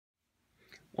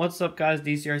What's up guys,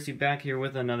 DCRC back here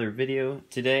with another video.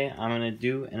 Today I'm going to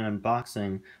do an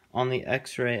unboxing on the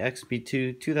XRAY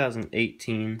XB2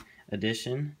 2018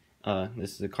 edition.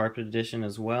 This is a carpet edition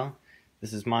as well.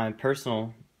 This is my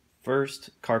personal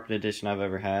first carpet edition I've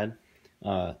ever had.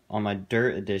 On my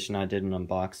dirt edition I did an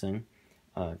unboxing.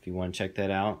 If you want to check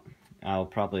that out, I'll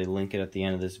probably link it at the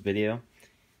end of this video.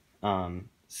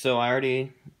 So I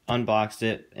already unboxed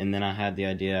it, and then I had the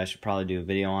idea I should probably do a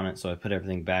video on it, so I put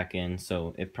everything back in.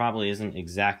 So it probably isn't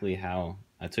exactly how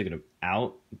I took it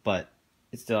out, but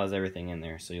it still has everything in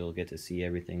there, so you'll get to see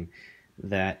everything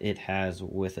that it has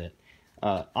with it.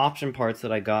 Option parts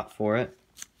that I got for it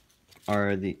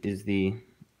are the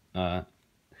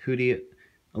Hootie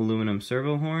aluminum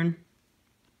servo horn,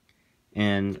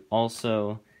 and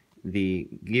also the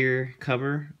gear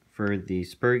cover for the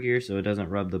spur gear so it doesn't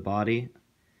rub the body.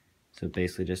 So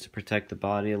basically just to protect the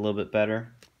body a little bit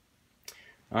better.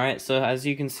 Alright, so as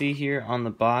you can see here on the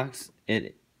box,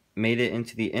 it made it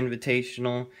into the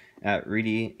Invitational at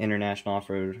Reedy International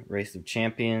Off-Road Race of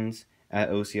Champions at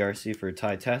OCRC for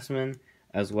Ty Tessman,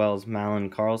 as well as Malin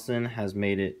Carlson has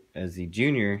made it as the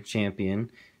junior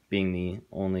champion, being the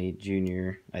only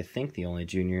junior, I think the only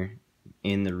junior,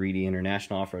 in the Reedy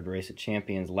International Off-Road Race of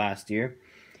Champions last year.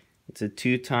 It's a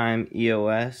 2-time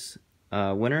EOS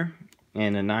winner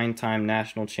and a 9-time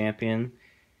national champion,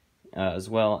 as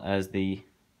well as the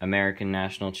American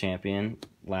national champion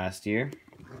last year.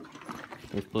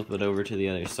 We flip it over to the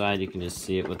other side, you can just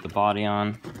see it with the body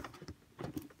on.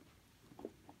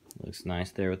 Looks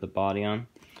nice there with the body on.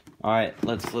 Alright,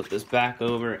 let's flip this back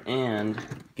over and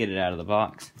get it out of the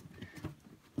box.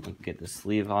 Get the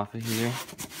sleeve off of here,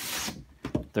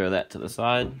 throw that to the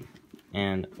side,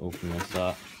 and open this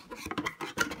up.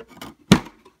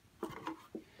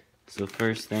 So the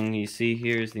first thing you see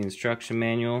here is the instruction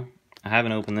manual. I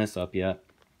haven't opened this up yet,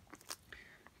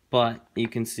 but you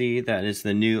can see that it's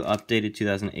the new updated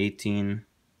 2018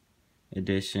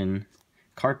 edition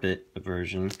carpet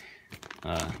version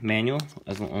manual,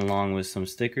 along with some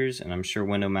stickers, and I'm sure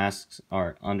window masks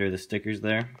are under the stickers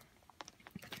there.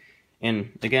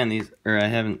 And again, I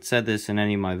haven't said this in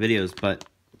any of my videos, but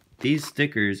these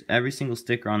stickers, every single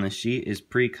sticker on the sheet is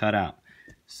pre-cut out.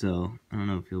 So I don't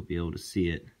know if you'll be able to see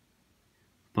it,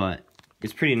 but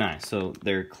it's pretty nice. So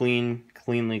they're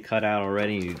cleanly cut out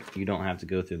already. You don't have to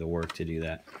go through the work to do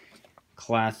that.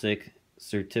 Classic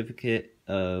certificate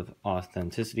of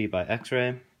authenticity by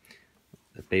XRAY.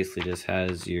 It basically just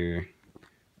has your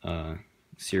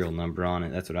serial number on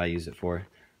it. That's what I use it for.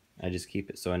 I just keep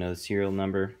it so I know the serial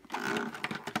number.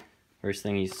 First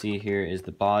thing you see here is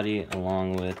the body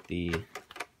along with the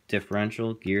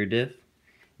differential gear diff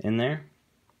in there.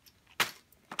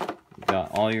 You've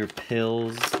got all your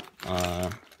pills,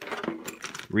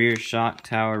 rear shock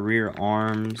tower, rear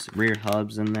arms, rear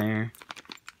hubs in there.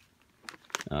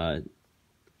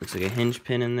 Looks like a hinge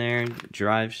pin in there,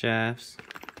 drive shafts.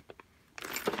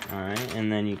 Alright,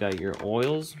 and then you got your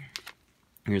oils.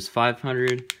 Here's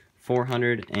 500,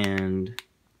 400, and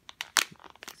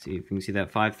see if you can see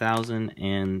that 5,000,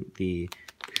 and the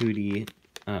Hootie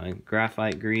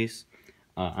graphite grease.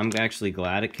 I'm actually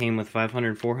glad it came with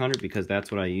 500, 400 because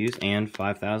that's what I use, and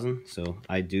 5,000. So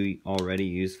I do already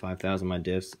use 5,000 my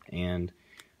diffs and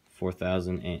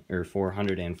 4,000 or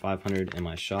 400 and 500 in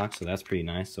my shocks, so that's pretty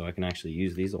nice. So I can actually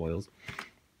use these oils.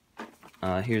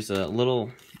 Here's a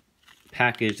little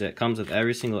package that comes with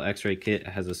every single XRAY kit. It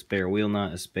has a spare wheel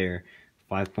nut, a spare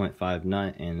 5.5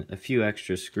 nut, and a few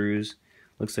extra screws.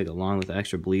 Looks like along with the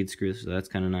extra bleed screws, so that's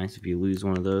kind of nice if you lose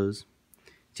one of those.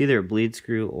 It's either a bleed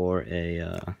screw or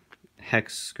a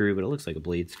hex screw, but it looks like a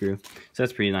bleed screw. So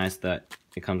that's pretty nice that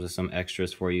it comes with some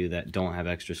extras for you that don't have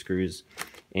extra screws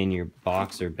in your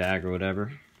box or bag or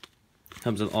whatever. It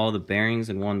comes with all the bearings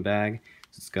in one bag.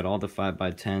 So it's got all the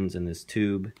 5x10s in this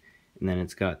tube, and then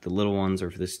it's got the little ones are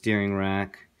for the steering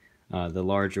rack. The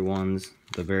larger ones,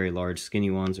 the very large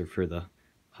skinny ones, are for the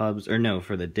hubs, or no,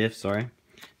 for the diff, sorry.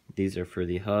 These are for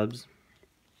the hubs,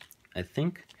 I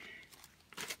think.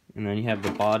 And then you have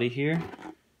the body here.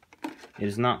 It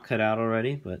is not cut out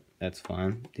already, but that's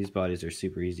fine. These bodies are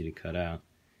super easy to cut out.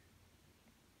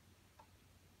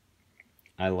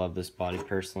 I love this body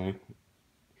personally.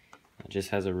 It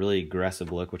just has a really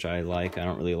aggressive look, which I like. I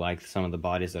don't really like some of the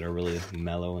bodies that are really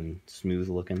mellow and smooth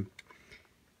looking.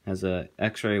 Has a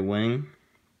XRAY wing.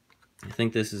 I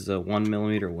think this is a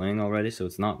 1mm wing already, so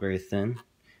it's not very thin,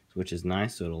 which is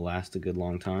nice, so it'll last a good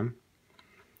long time.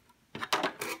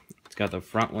 It's got the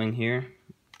front wing here.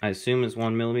 I assume it's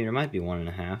 1mm, it might be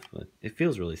 1.5, but it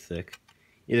feels really thick.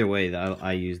 Either way,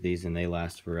 I use these and they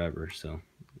last forever, so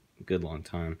a good long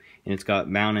time. And it's got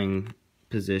mounting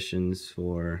positions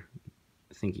for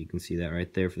I think you can see that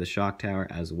right there for the shock tower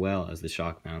as well as the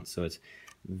shock mount. So it's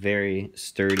very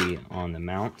sturdy on the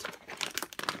mount.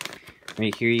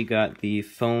 Right here you got the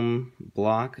foam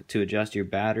block to adjust your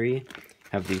battery.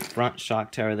 Have the front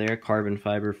shock tower there, carbon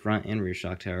fiber front and rear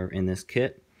shock tower in this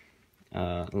kit.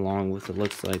 Along with, it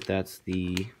looks like that's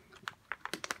the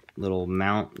little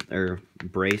mount or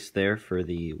brace there for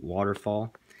the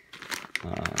waterfall.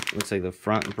 Looks like the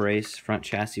front brace, front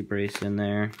chassis brace in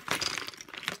there.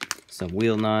 Some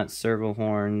wheel nuts, servo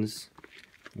horns,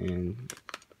 and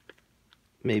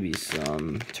maybe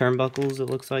some turnbuckles, it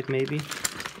looks like, maybe.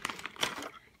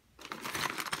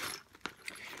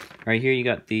 Right here you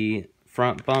got the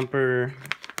front bumper,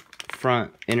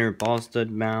 front inner ball stud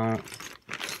mount,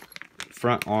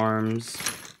 front arms,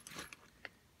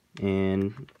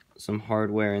 and some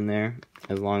hardware in there,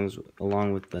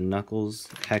 along with the knuckles,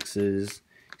 hexes,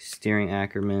 steering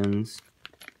Ackermans.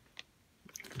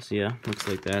 So yeah, looks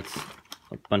like that's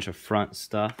a bunch of front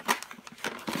stuff.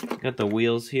 Got the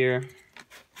wheels here.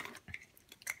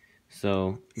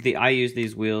 So I use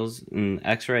these wheels, and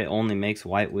XRAY only makes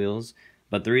white wheels.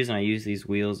 But the reason I use these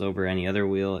wheels over any other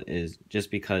wheel is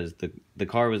just because the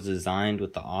car was designed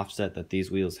with the offset that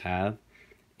these wheels have,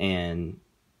 and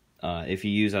if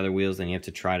you use other wheels, then you have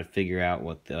to try to figure out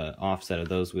what the offset of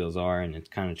those wheels are, and it's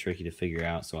kind of tricky to figure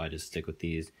out, so I just stick with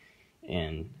these,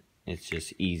 and it's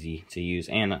just easy to use,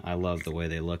 and I love the way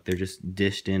they look. They're just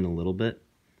dished in a little bit,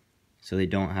 so they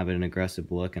don't have an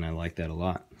aggressive look, and I like that a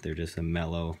lot. They're just a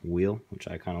mellow wheel, which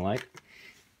I kind of like.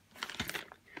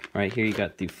 Right here you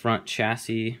got the front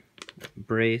chassis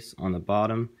brace on the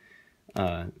bottom,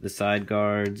 the side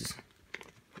guards,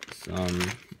 some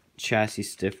chassis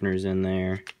stiffeners in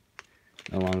there,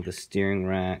 along with the steering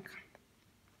rack.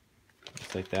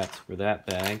 Looks like that's for that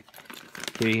bag.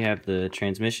 Here you have the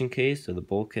transmission case, so the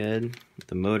bulkhead,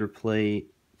 the motor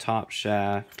plate, top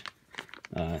shaft.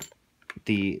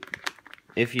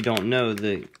 If you don't know,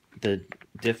 the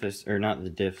diff is, or not the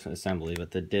diff assembly,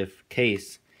 but the diff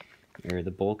case, or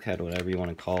the bulkhead, whatever you want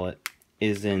to call it,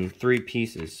 is in 3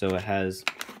 pieces. So it has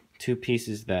 2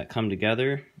 pieces that come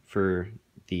together for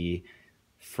the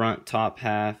front top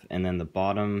half, and then the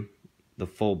bottom, the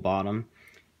full bottom,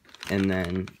 and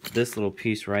then this little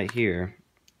piece right here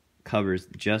covers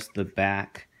just the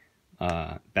back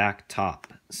top.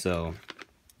 So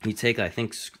you take, I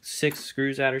think, 6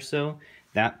 screws out or so,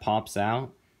 that pops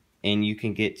out, and you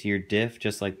can get to your diff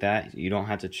just like that. You don't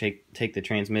have to take the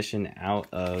transmission out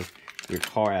of your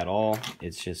car at all.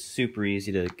 It's just super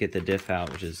easy to get the diff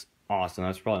out, which is awesome.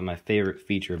 That's probably my favorite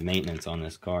feature of maintenance on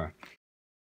this car.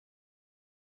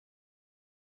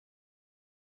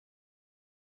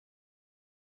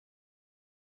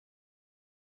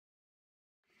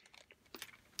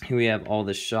 Here we have all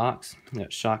the shocks. We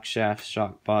got shock shafts,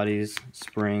 shock bodies,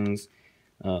 springs,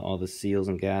 all the seals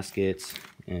and gaskets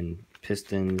and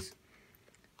pistons.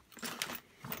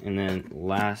 And then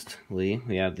lastly,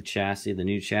 we have the chassis. The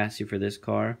new chassis for this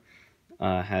car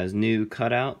has new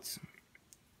cutouts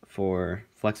for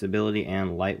flexibility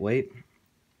and lightweight.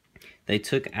 They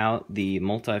took out the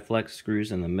multi-flex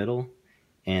screws in the middle,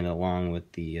 and along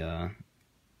with the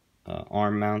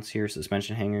arm mounts here,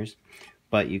 suspension hangers,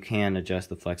 but you can adjust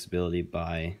the flexibility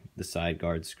by the side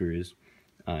guard screws.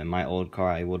 In my old car,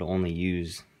 I would only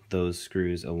use those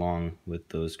screws along with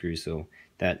those screws, so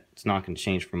that's not going to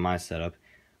change from my setup.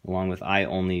 Along with, I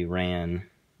only ran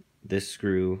this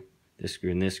screw,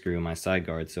 and this screw in my side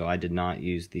guard, so I did not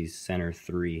use these center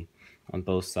 3 on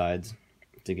both sides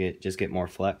to get more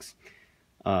flex.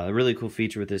 A really cool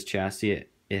feature with this chassis,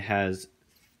 it has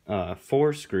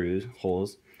 4 screw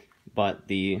holes, but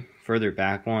the further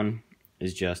back one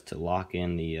is just to lock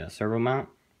in the servo mount.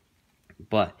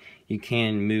 But you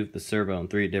can move the servo in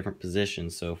 3 different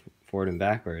positions, so forward and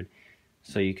backward,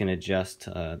 so you can adjust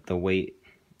the weight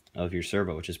of your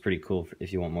servo, which is pretty cool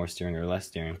if you want more steering or less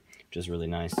steering, which is really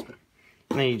nice.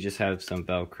 And then you just have some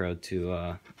Velcro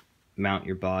to mount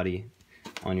your body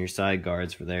on your side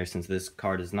guards for there, since this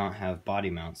car does not have body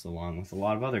mounts along with a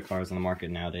lot of other cars on the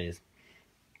market nowadays.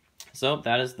 So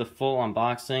that is the full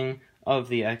unboxing of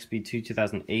the XB2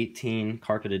 2018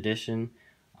 Carpet Edition.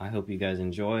 I hope you guys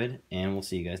enjoyed, and we'll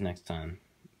see you guys next time.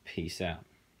 Peace out.